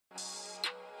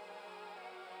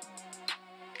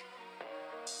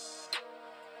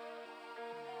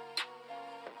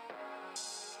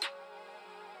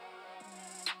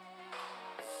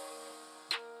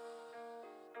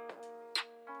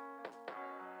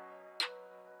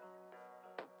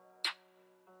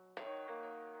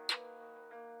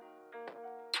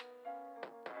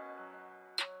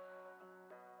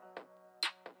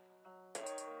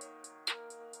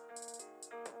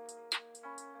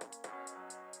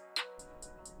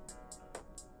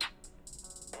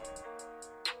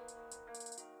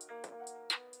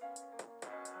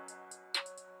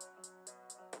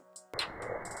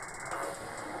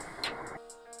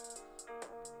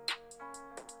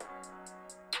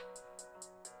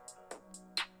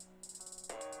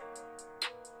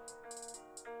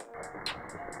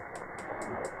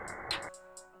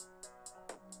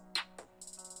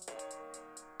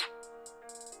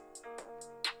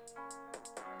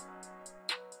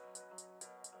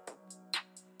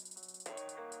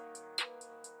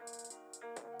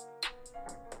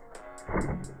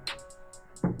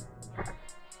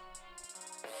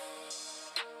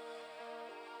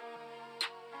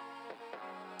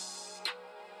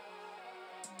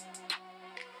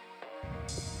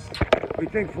What do you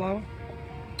think, Flo?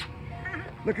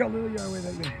 Look how little you are with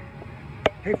that.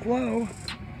 Hey, Flo.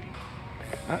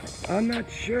 I'm not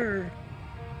sure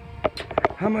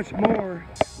how much more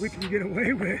we can get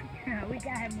away with. We gotta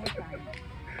have more fun.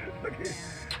 Okay. Yeah.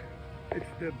 It's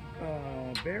the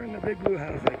bear in the big blue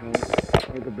house, I call it.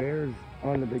 Or the bears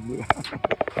on the big blue house.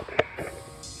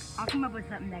 I'll come up with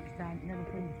something next time. Never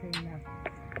played the same now.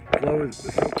 Flo is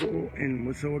so cool and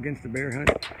was so against the bear hunt.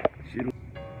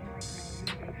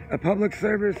 A public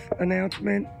service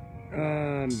announcement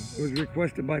was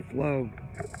requested by Flo.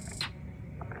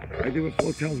 I do what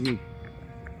Flo tells me.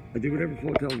 I do whatever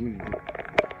Flo tells me to do.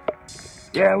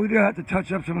 Yeah, we do have to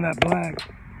touch up some of that black.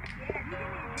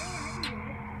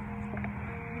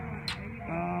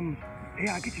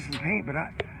 Yeah, I'll get you some paint, but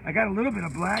I got a little bit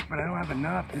of black, but I don't have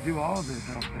enough to do all of this,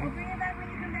 I don't think. We'll bring it back when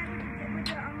you come back with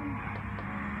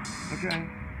the Okay.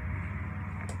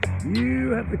 You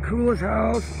have the coolest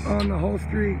house on the whole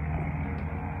street.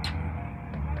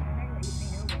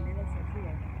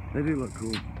 They do look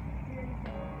cool.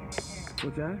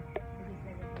 What's that?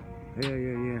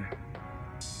 Yeah.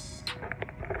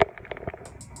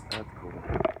 That's cool.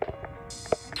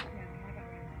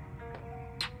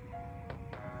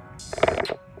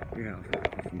 Your house is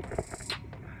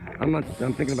awesome.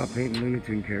 I'm thinking about painting Looney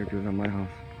Tunes characters on my house.